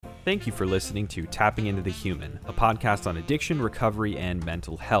Thank you for listening to Tapping Into the Human, a podcast on addiction, recovery, and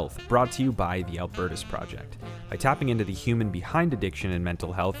mental health, brought to you by the Albertus Project. By tapping into the human behind addiction and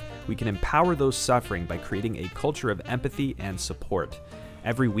mental health, we can empower those suffering by creating a culture of empathy and support.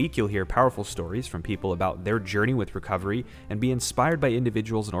 Every week, you'll hear powerful stories from people about their journey with recovery and be inspired by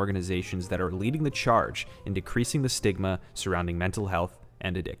individuals and organizations that are leading the charge in decreasing the stigma surrounding mental health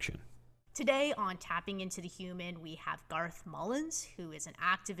and addiction. Today on Tapping Into the Human, we have Garth Mullins, who is an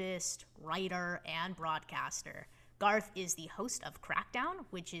activist, writer, and broadcaster. Garth is the host of Crackdown,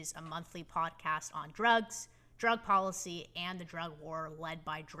 which is a monthly podcast on drugs, drug policy, and the drug war led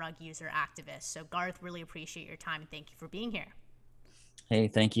by drug user activists. So Garth, really appreciate your time and thank you for being here. Hey,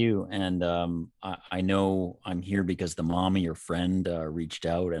 thank you. And I know I'm here because the mom of your friend reached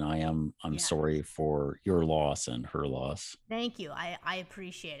out, and I'm sorry for your loss and her loss. Thank you. I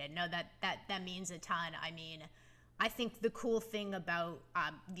appreciate it. No, that means a ton. I mean, I think the cool thing about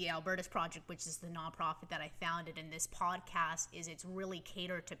the Albertus Project, which is the nonprofit that I founded in this podcast, is it's really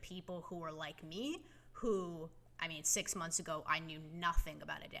catered to people who are like me, who, 6 months ago, I knew nothing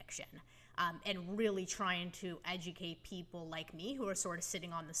about addiction. And really trying to educate people like me who are sort of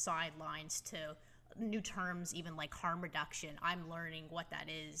sitting on the sidelines to new terms, even like harm reduction. I'm learning what that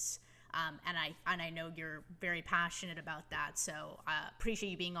is. And I know you're very passionate about that. So I appreciate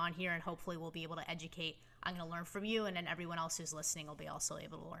you being on here, and hopefully we'll be able to educate. I'm going to learn from you, and then everyone else who's listening will be also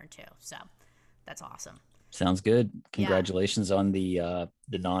able to learn too. So that's awesome. Sounds good. Congratulations on the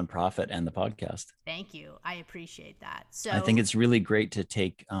nonprofit and the podcast. Thank you. I appreciate that. So I think it's really great to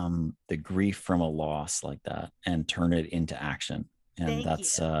take the grief from a loss like that and turn it into action. And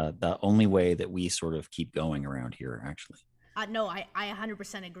that's the only way that we sort of keep going around here, actually. No, I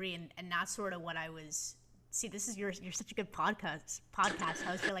 100% agree. And that's sort of what I was. See, this is you're such a good podcast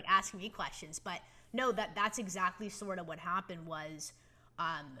host. You're like asking me questions, but no, that's exactly sort of what happened was,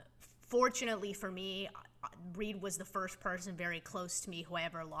 fortunately for me, Reed was the first person very close to me who I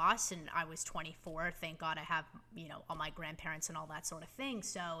ever lost, and I was 24. Thank God I have, all my grandparents and all that sort of thing.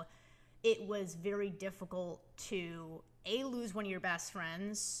 So it was very difficult to lose one of your best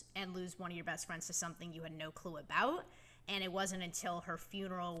friends and lose one of your best friends to something you had no clue about. And it wasn't until her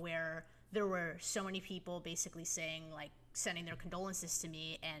funeral where there were so many people basically saying, like, sending their condolences to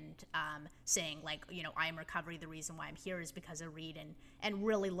me and saying, like, I am recovery. The reason why I'm here is because of Reed, and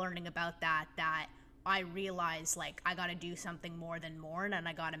really learning about that I realized, like, I got to do something more than mourn, and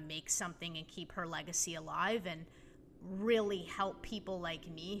I got to make something and keep her legacy alive and really help people like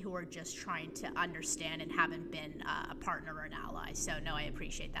me who are just trying to understand and haven't been a partner or an ally. So, no, I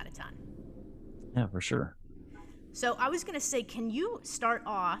appreciate that a ton. Yeah, for sure. So I was going to say, can you start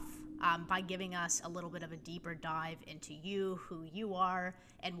off by giving us a little bit of a deeper dive into you, who you are,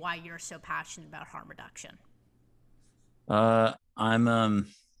 and why you're so passionate about harm reduction?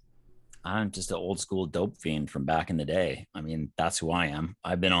 I'm just an old school dope fiend from back in the day. That's who I am.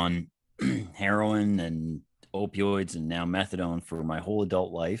 I've been on heroin and opioids and now methadone for my whole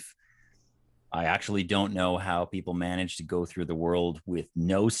adult life. I actually don't know how people manage to go through the world with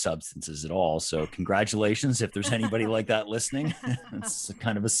no substances at all. So congratulations if there's anybody like that listening. It's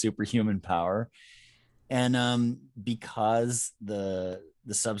kind of a superhuman power. And because the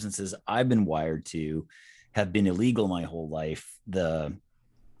substances I've been wired to have been illegal my whole life, the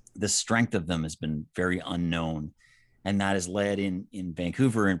strength of them has been very unknown. And that has led in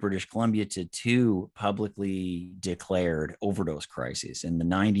Vancouver and British Columbia to two publicly declared overdose crises in the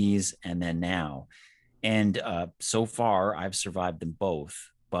 90s and then now. And so far, I've survived them both,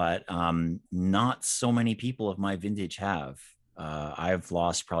 but not so many people of my vintage have. I've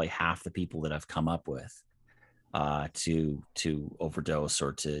lost probably half the people that I've come up with to overdose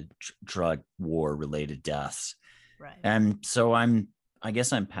or to drug war related deaths. Right. And so I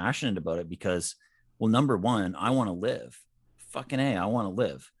guess I'm passionate about it because, well, number one, I want to live. Fucking A, I want to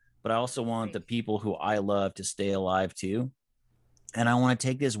live. But I also want the people who I love to stay alive too. And I want to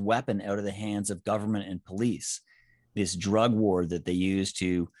take this weapon out of the hands of government and police, this drug war that they use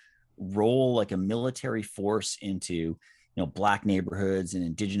to roll like a military force into, Black neighborhoods and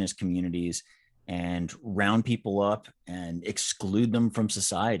indigenous communities and round people up and exclude them from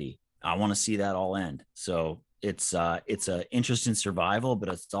society. I want to see that all end. So it's a interest in survival, but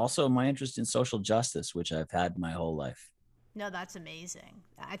it's also my interest in social justice, which I've had my whole life. No, that's amazing.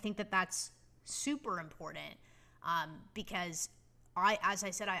 I think that's super important because as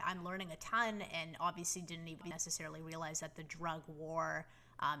I said, I'm learning a ton, and obviously didn't even necessarily realize that the drug war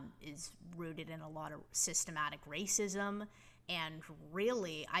is rooted in a lot of systematic racism. And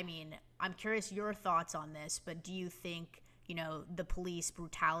really, I'm curious your thoughts on this, but do you think the police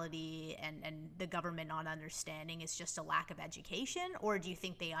brutality and the government not understanding is just a lack of education? Or do you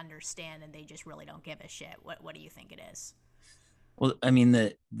think they understand and they just really don't give a shit? What do you think it is? Well, I mean,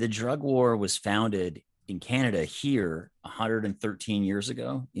 the drug war was founded in Canada here 113 years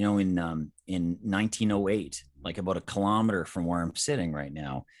ago, in 1908, like about a kilometer from where I'm sitting right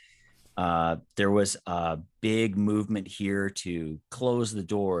now. There was a big movement here to close the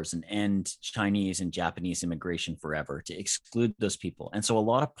doors and end Chinese and Japanese immigration forever, to exclude those people. And so a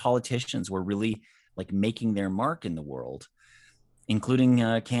lot of politicians were really like making their mark in the world, including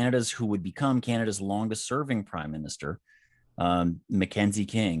who would become Canada's longest serving prime minister, Mackenzie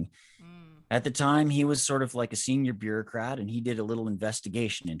King. Mm. At the time, he was sort of like a senior bureaucrat, and he did a little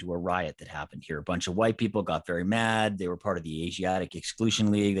investigation into a riot that happened here. A bunch of white people got very mad. They were part of the Asiatic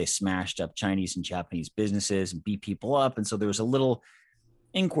Exclusion League. They smashed up Chinese and Japanese businesses and beat people up. And so there was a little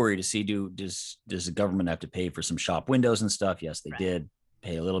inquiry to see, does the government have to pay for some shop windows and stuff? Yes, they did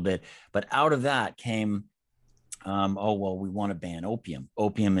pay a little bit. But out of that came, we want to ban opium.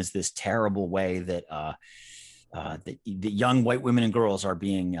 Opium is this terrible way that the young white women and girls are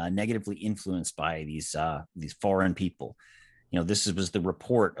being negatively influenced by these foreign people. This was the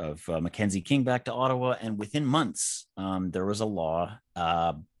report of Mackenzie King back to Ottawa, and within months, there was a law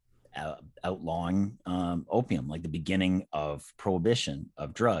outlawing opium, like the beginning of prohibition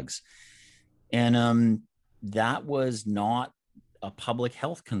of drugs. And that was not a public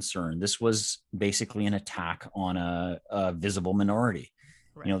health concern. This was basically an attack on a visible minority.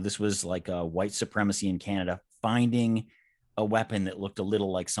 Right. This was like a white supremacy in Canada finding a weapon that looked a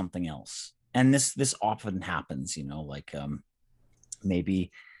little like something else. And this often happens,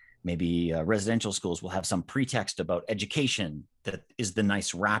 maybe residential schools will have some pretext about education that is the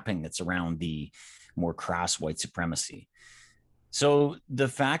nice wrapping that's around the more crass white supremacy. So the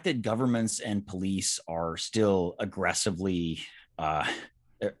fact that governments and police are still aggressively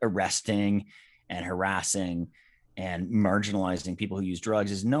arresting and harassing and marginalizing people who use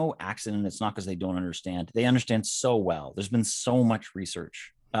drugs is no accident. It's not because they don't understand. They understand so well. There's been so much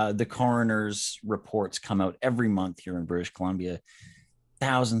research. The coroner's reports come out every month here in British Columbia.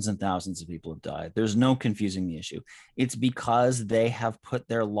 Thousands and thousands of people have died. There's no confusing the issue. It's because they have put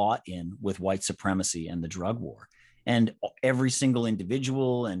their lot in with white supremacy and the drug war. And every single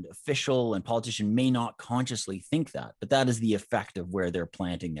individual and official and politician may not consciously think that, but that is the effect of where they're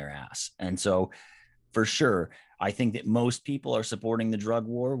planting their ass. And so for sure, I think that most people are supporting the drug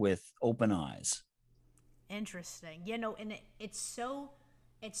war with open eyes. Interesting. And it's so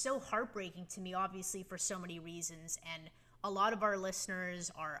heartbreaking to me, obviously, for so many reasons. And a lot of our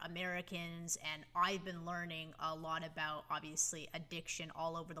listeners are Americans, and I've been learning a lot about, obviously, addiction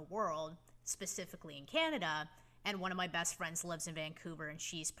all over the world, specifically in Canada. And one of my best friends lives in Vancouver, and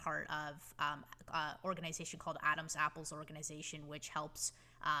she's part of an organization called Adam's Apples Organization, which helps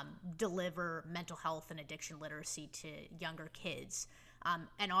deliver mental health and addiction literacy to younger kids.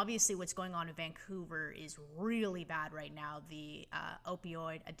 And obviously what's going on in Vancouver is really bad right now. The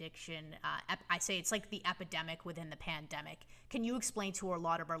opioid addiction, I say it's like the epidemic within the pandemic. Can you explain to a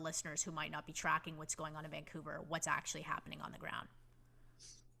lot of our listeners who might not be tracking what's going on in Vancouver, what's actually happening on the ground?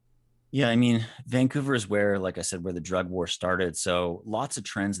 Yeah, I mean, Vancouver is where, like I said, where the drug war started. So lots of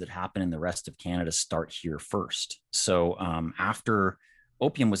trends that happen in the rest of Canada start here first. So after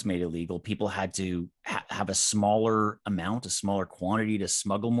opium was made illegal, people had to have a smaller amount, a smaller quantity to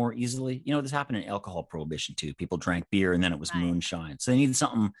smuggle more easily. This happened in alcohol prohibition too. People drank beer and then it was moonshine. So they needed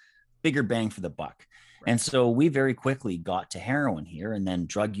something bigger bang for the buck. And so we very quickly got to heroin here, and then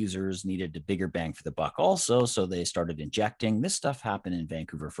drug users needed a bigger bang for the buck also. So they started injecting. This stuff happened in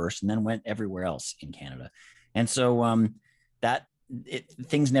Vancouver first and then went everywhere else in Canada. And so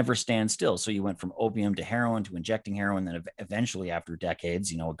things never stand still. So you went from opium to heroin to injecting heroin. Then eventually after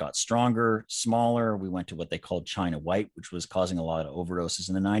decades, it got stronger, smaller. We went to what they called China White, which was causing a lot of overdoses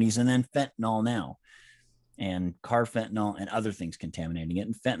in the 90s, and then fentanyl now. And carfentanil and other things contaminating it.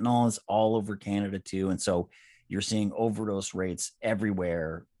 And fentanyl is all over Canada too. And so you're seeing overdose rates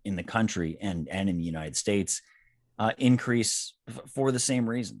everywhere in the country and in the United States increase for the same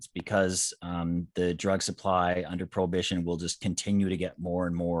reasons, because the drug supply under prohibition will just continue to get more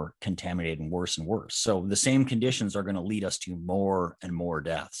and more contaminated and worse. So the same conditions are going to lead us to more and more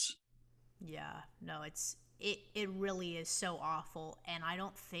deaths. Yeah, no, it really is so awful. And I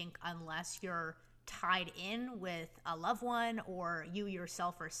don't think unless you're tied in with a loved one or you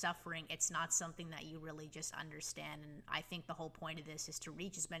yourself are suffering, it's not something that you really just understand. And I think the whole point of this is to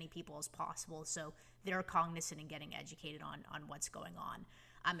reach as many people as possible so they're cognizant and getting educated on what's going on.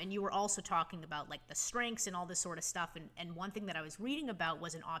 And you were also talking about like the strengths and all this sort of stuff. And one thing that I was reading about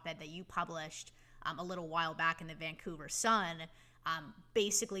was an op-ed that you published a little while back in the Vancouver Sun,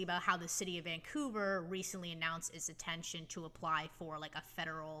 basically about how the city of Vancouver recently announced its intention to apply for like a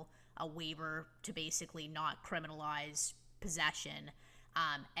federal waiver to basically not criminalize possession.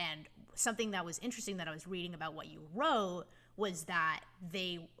 And something that was interesting that I was reading about what you wrote was that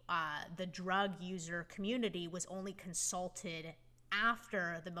the drug user community was only consulted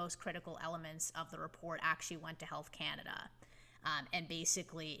after the most critical elements of the report actually went to Health Canada. And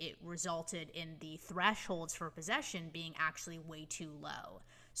basically it resulted in the thresholds for possession being actually way too low.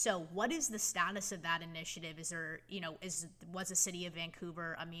 So what is the status of that initiative? Is there, was the city of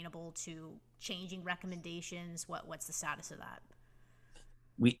Vancouver amenable to changing recommendations? What's the status of that?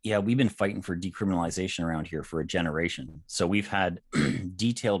 We've been fighting for decriminalization around here for a generation. So we've had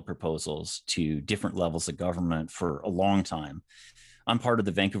detailed proposals to different levels of government for a long time. I'm part of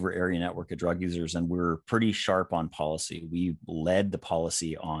the Vancouver Area Network of Drug Users, and we're pretty sharp on policy. We led the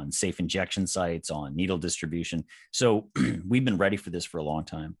policy on safe injection sites, on needle distribution. So we've been ready for this for a long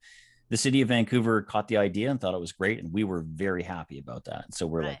time. The city of Vancouver caught the idea and thought it was great, and we were very happy about that. And so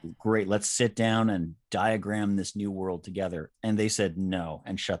we're like, great, let's sit down and diagram this new world together. And they said no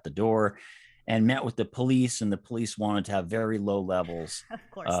and shut the door and met with the police, and the police wanted to have very low levels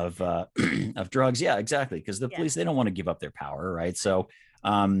of drugs. Yeah, exactly. Because the police, they don't want to give up their power, right?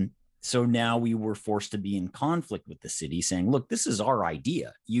 So now we were forced to be in conflict with the city saying, look, this is our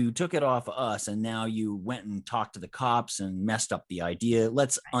idea. You took it off us, and now you went and talked to the cops and messed up the idea.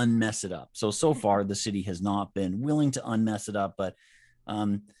 Let's unmess it up. So far, the city has not been willing to unmess it up, but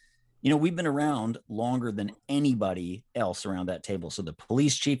we've been around longer than anybody else around that table. So the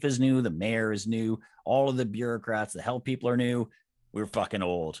police chief is new, the mayor is new, all of the bureaucrats, the health people are new. We're fucking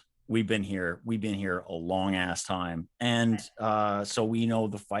old. We've been here a long ass time. And so we know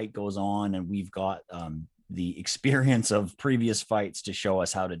the fight goes on, and we've got the experience of previous fights to show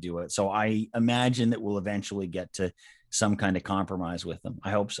us how to do it. So I imagine that we'll eventually get to some kind of compromise with them.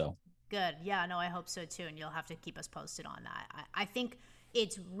 I hope so. Good. Yeah, no, I hope so too. And you'll have to keep us posted on that. I think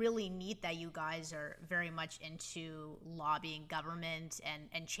it's really neat that you guys are very much into lobbying government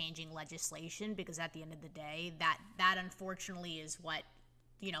and changing legislation, because at the end of the day, that unfortunately is what,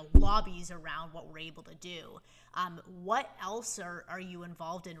 lobbies around what we're able to do. What else are you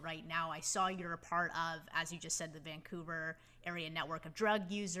involved in right now? I saw you're a part of, as you just said, the Vancouver Area Network of Drug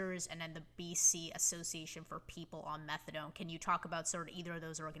Users, and then the BC Association for People on Methadone. Can you talk about sort of either of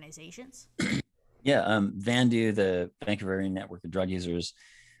those organizations? Yeah, VANDU, the Vancouver Area Network of Drug Users,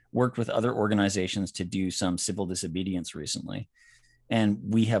 worked with other organizations to do some civil disobedience recently. And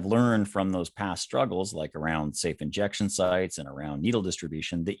we have learned from those past struggles, like around safe injection sites and around needle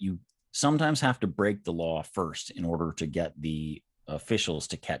distribution, that you sometimes have to break the law first in order to get the officials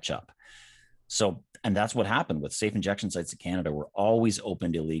to catch up. So, and that's what happened with safe injection sites in Canada. Were always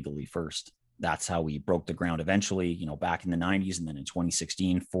opened illegally first. That's how we broke the ground eventually, back in the 90s and then in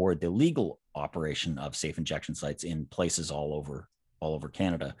 2016 for the legal operation of safe injection sites in places all over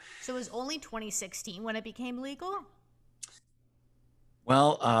Canada. So it was only 2016 when it became legal?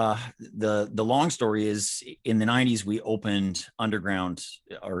 Well, the long story is, in the 90s, we opened underground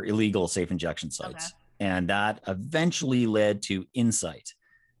or illegal safe injection sites. Okay. And that eventually led to Insight,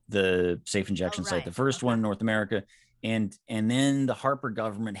 the safe injection site, the first one in North America. And then the Harper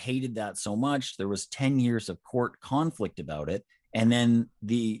government hated that so much. There was 10 years of court conflict about it. And then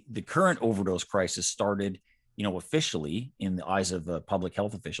the current overdose crisis started, officially in the eyes of public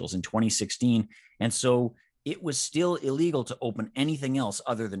health officials in 2016. And so it was still illegal to open anything else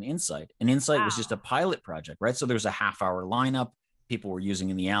other than Insight. And Insight was just a pilot project, right? So there's a half-hour lineup. People were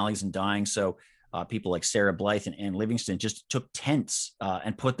using in the alleys and dying. So people like Sarah Blythe and Ann Livingston just took tents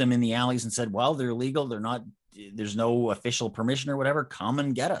and put them in the alleys and said, well, they're illegal. They're not, there's no official permission or whatever. Come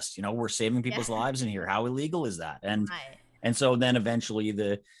and get us. We're saving people's lives in here. How illegal is that? And so then eventually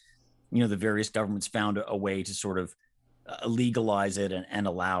the various governments found a way to sort of legalize it and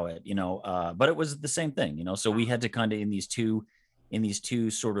allow it, but it was the same thing, so we had to kind of in these two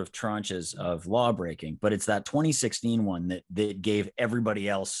sort of tranches of law breaking, but it's that 2016 one that gave everybody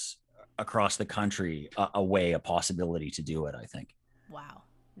else across the country a possibility to do it, I think. Wow.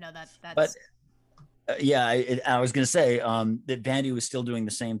 No, that's but I was going to say that VANDU is still doing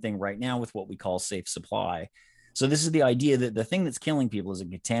the same thing right now with what we call safe supply. So this is the idea that the thing that's killing people is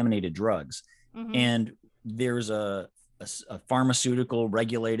contaminated drugs. Mm-hmm. And there's a pharmaceutical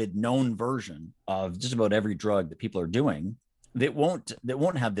regulated known version of just about every drug that people are doing that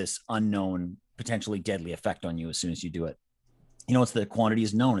won't have this unknown, potentially deadly effect on you as soon as you do it. It's the quantity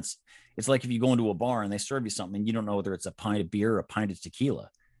is known. It's like if you go into a bar and they serve you something and you don't know whether it's a pint of beer or a pint of tequila.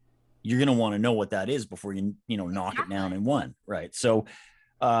 You're going to want to know what that is before you knock it down in one. Right. So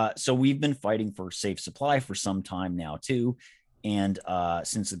So we've been fighting for safe supply for some time now too. And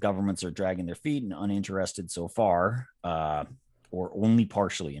since the governments are dragging their feet and uninterested so far, or only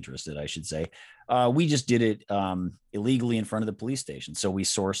partially interested, I should say, we just did it illegally in front of the police station. So we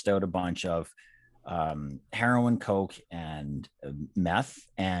sourced out a bunch of heroin, coke, and meth,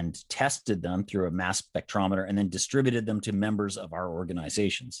 and tested them through a mass spectrometer, and then distributed them to members of our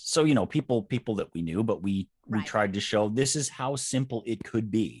organizations. So, you know, people that we knew, but we tried to show this is how simple it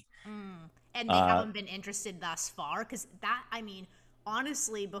could be. And they haven't been interested thus far, because that, I mean,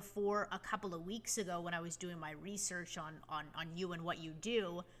 honestly, before a couple of weeks ago, when I was doing my research on you and what you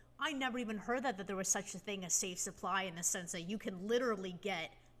do, I never even heard that there was such a thing as safe supply, in the sense that you can literally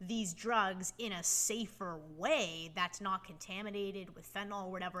get these drugs in a safer way that's not contaminated with fentanyl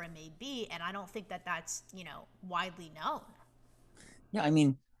or whatever it may be. And I don't think that that's, you know, widely known. Yeah, I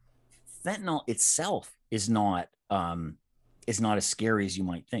mean, fentanyl itself is not as scary as you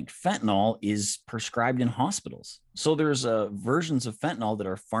might think. Fentanyl is prescribed in hospitals. So there's versions of fentanyl that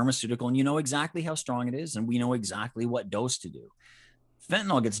are pharmaceutical, and you know exactly how strong it is, and we know exactly what dose to do.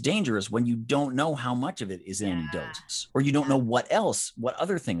 Fentanyl gets dangerous when you don't know how much of it is in any dose, or you don't know what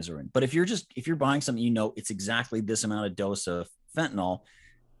other things are in. But if you're buying something, you know it's exactly this amount of dose of fentanyl,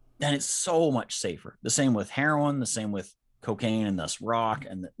 then it's so much safer. The same with heroin, the same with cocaine, and thus rock,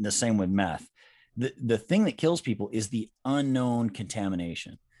 and the same with meth. The thing that kills people is the unknown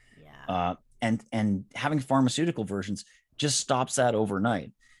contamination. And having pharmaceutical versions just stops that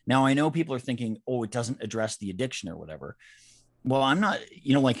overnight. Now, I know people are thinking, oh, it doesn't address the addiction or whatever. Well, I'm not,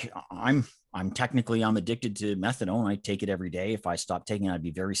 you know, like I'm addicted to methadone. I take it every day. If I stopped taking it, I'd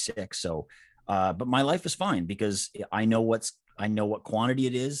be very sick. So, but my life is fine because I know what quantity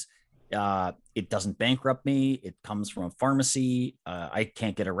it is. It doesn't bankrupt me. It comes from a pharmacy. I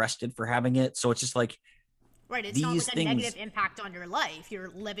can't get arrested for having it. So it's just like, right. It's not like a negative impact on your life. You're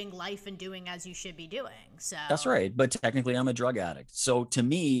living life and doing as you should be doing. So that's right. But technically I'm a drug addict. So to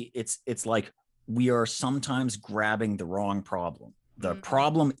me, it's like, we are sometimes grabbing the wrong problem. The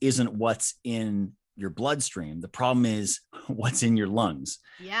problem isn't what's in your bloodstream. The problem is what's in your lungs.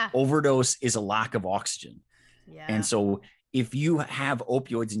 Yeah. Overdose is a lack of oxygen. Yeah. And so if you have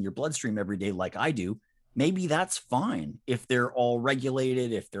opioids in your bloodstream every day, like I do, maybe that's fine. If they're all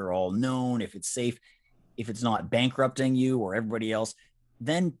regulated, if they're all known, if it's safe, if it's not bankrupting you or everybody else,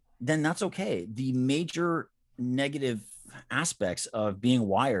 then that's okay. The major negative aspects of being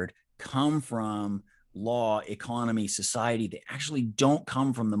wired come from law, economy, society. They actually don't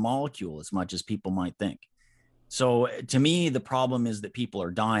come from the molecule as much as people might think. So to me, the problem is that people are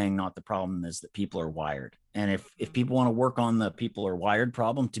dying, not the problem is that people are wired. And if people want to work on the people are wired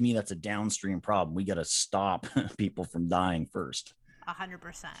problem, to me, that's a downstream problem. We got to stop people from dying first.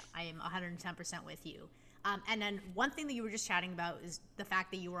 100%. I am 110% with you. And then one thing that you were just chatting about is the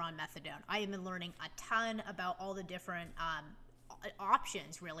fact that you were on methadone. I have been learning a ton about all the different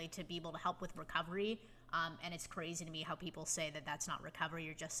options really to be able to help with recovery, and it's crazy to me how people say that that's not recovery,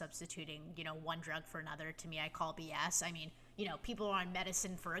 you're just substituting, you know, one drug for another. To me, I call BS. I mean, you know, people are on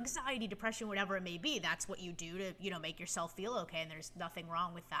medicine for anxiety, depression, whatever it may be. That's what you do to, you know, make yourself feel okay, and there's nothing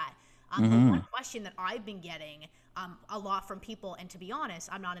wrong with that. But one question that I've been getting a lot from people, and to be honest,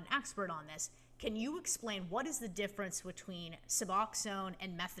 I'm not an expert on this, can you explain what is the difference between Suboxone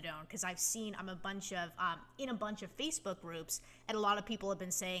and methadone? Because I've seen in a bunch of Facebook groups, and a lot of people have been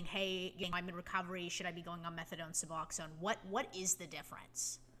saying, "Hey, you know, I'm in recovery. Should I be going on methadone, Suboxone?" What is the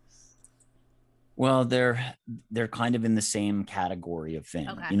difference? Well, they're kind of in the same category of thing.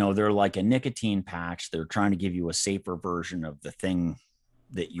 Okay. You know, they're like a nicotine patch. They're trying to give you a safer version of the thing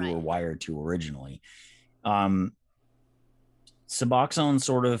that you were wired to originally. Suboxone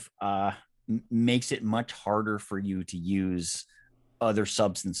sort of makes it much harder for you to use other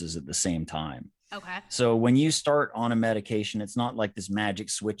substances at the same time. Okay. So when you start on a medication, it's not like this magic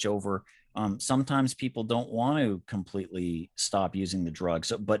switch over. Sometimes people don't want to completely stop using the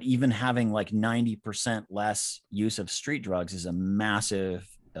drugs, but even having like 90% less use of street drugs is a massive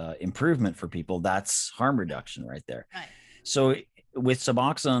improvement for people. That's harm reduction right there. Right. So with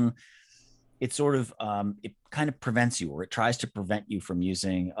Suboxone, it sort of, it kind of prevents you, or it tries to prevent you from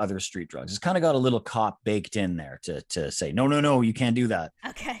using other street drugs. It's kind of got a little cop baked in there to say, no, you can't do that.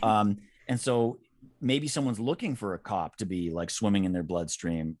 Okay. And so maybe someone's looking for a cop to be like swimming in their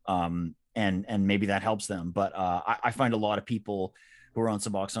bloodstream. And maybe that helps them. But I find a lot of people who are on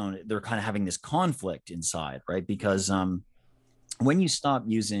Suboxone, they're kind of having this conflict inside, right? Because when you stop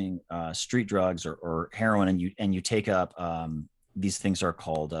using street drugs or heroin and you take up these things are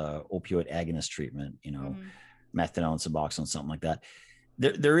called opioid agonist treatment, you know, methadone, Suboxone, something like that.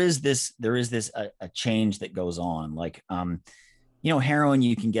 There is this a change that goes on. Like Heroin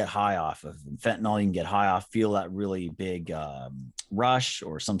you can get high off of, fentanyl you can get high off, feel that really big rush,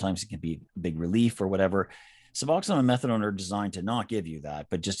 or sometimes it can be big relief or whatever. Suboxone and methadone are designed to not give you that,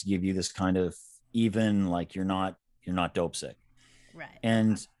 but just to give you this kind of even, like you're not dope sick.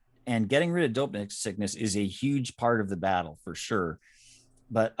 Right. And getting rid of dope sickness is a huge part of the battle for sure.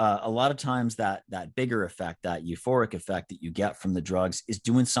 But a lot of times that bigger effect, that euphoric effect that you get from the drugs, is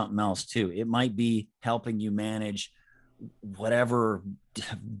doing something else too. It might be helping you manage whatever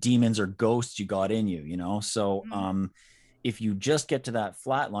demons or ghosts you got in you, So if you just get to that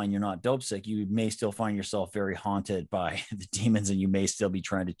flat line, you're not dope sick, you may still find yourself very haunted by the demons, and you may still be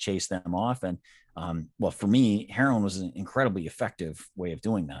trying to chase them off. And well, for me, heroin was an incredibly effective way of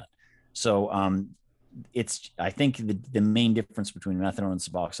doing that. So I think the main difference between methadone and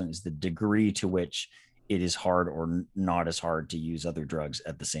Suboxone is the degree to which it is hard or not as hard to use other drugs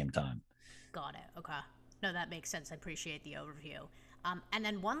at the same time. Got it. Okay. No, that makes sense. I appreciate the overview. And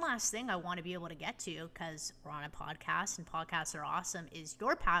then one last thing I want to be able to get to, because we're on a podcast and podcasts are awesome, is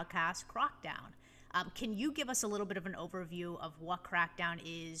your podcast, Crackdown. Can you give us a little bit of an overview of what Crackdown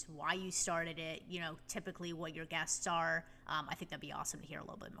is, why you started it, typically what your guests are? I think that'd be awesome to hear a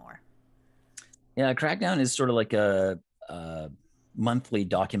little bit more. Yeah, Crackdown is sort of like a monthly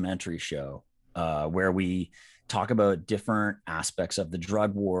documentary show where we talk about different aspects of the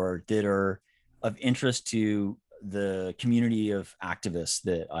drug war that are of interest to the community of activists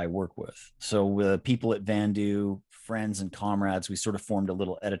that I work with. So the people at Vandu, friends and comrades, we sort of formed a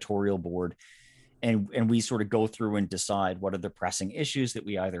little editorial board, and we sort of go through and decide what are the pressing issues that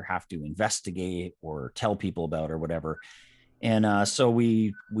we either have to investigate or tell people about or whatever. And so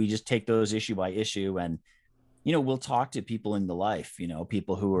we just take those issue by issue, and we'll talk to people in the life,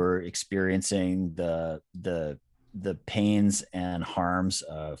 people who are experiencing the pains and harms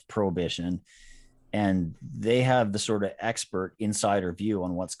of prohibition, and they have the sort of expert insider view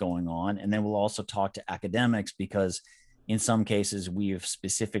on what's going on. And then we'll also talk to academics, because in some cases we've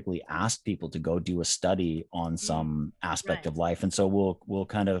specifically asked people to go do a study on some aspect of life, and so we'll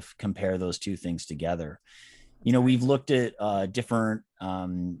kind of compare those two things together. We've looked at different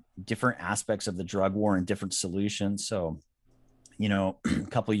aspects of the drug war and different solutions. So, a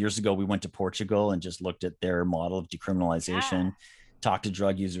couple of years ago, we went to Portugal and just looked at their model of decriminalization, talked to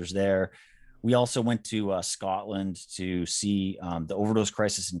drug users there. We also went to Scotland to see the overdose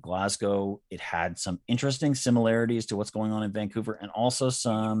crisis in Glasgow. It had some interesting similarities to what's going on in Vancouver, and also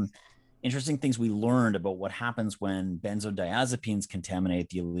some interesting things we learned about what happens when benzodiazepines contaminate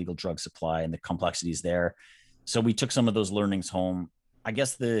the illegal drug supply and the complexities there. So we took some of those learnings home. I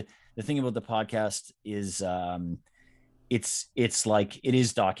guess the thing about the podcast is it's like, it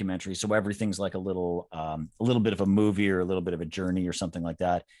is documentary. So everything's like a little bit of a movie or a little bit of a journey or something like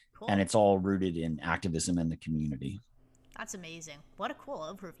that. Cool. And it's all rooted in activism and the community. That's amazing. What a cool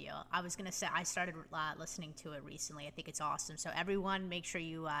overview. I was going to say, I started listening to it recently. I think it's awesome. So everyone, make sure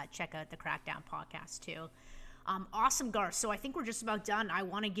you check out the Crackdown podcast too. Awesome, Garth. So I think we're just about done. I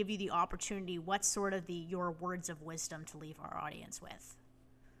want to give you the opportunity. What's sort of your words of wisdom to leave our audience with?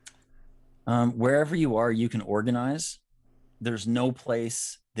 Wherever you are, you can organize. There's no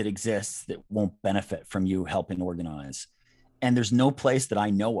place that exists that won't benefit from you helping organize. And there's no place that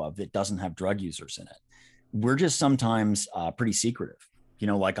I know of that doesn't have drug users in it. We're just sometimes pretty secretive.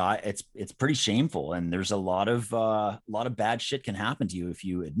 It's pretty shameful, and there's a lot of bad shit can happen to you if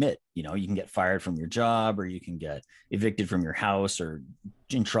you admit. You can get fired from your job, or you can get evicted from your house, or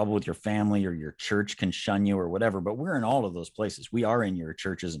in trouble with your family, or your church can shun you or whatever. But we're in all of those places. We are in your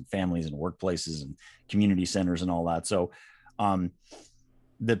churches and families and workplaces and community centers and all that. So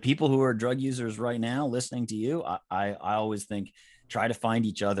the people who are drug users right now listening to you, I always think, try to find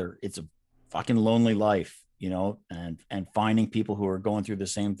each other. It's a fucking lonely life. And finding people who are going through the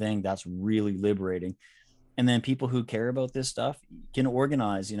same thing, that's really liberating. And then people who care about this stuff can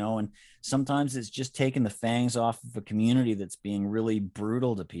organize, and sometimes it's just taking the fangs off of a community that's being really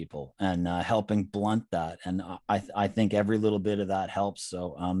brutal to people and helping blunt that. And I think every little bit of that helps.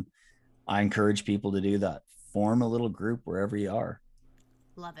 So I encourage people to do that. Form a little group wherever you are.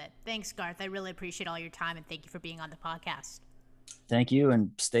 Love it. Thanks, Garth. I really appreciate all your time, and thank you for being on the podcast. Thank you, and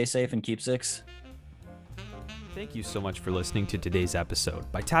stay safe and keep six. Thank you so much for listening to today's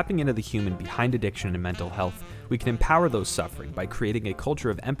episode. By tapping into the human behind addiction and mental health, we can empower those suffering by creating a culture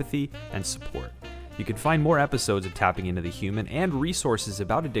of empathy and support. You can find more episodes of Tapping Into the Human and resources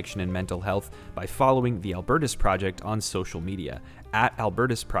about addiction and mental health by following the Albertus Project on social media at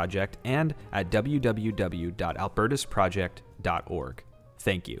Albertus Project and at www.albertusproject.org.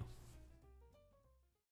 Thank you.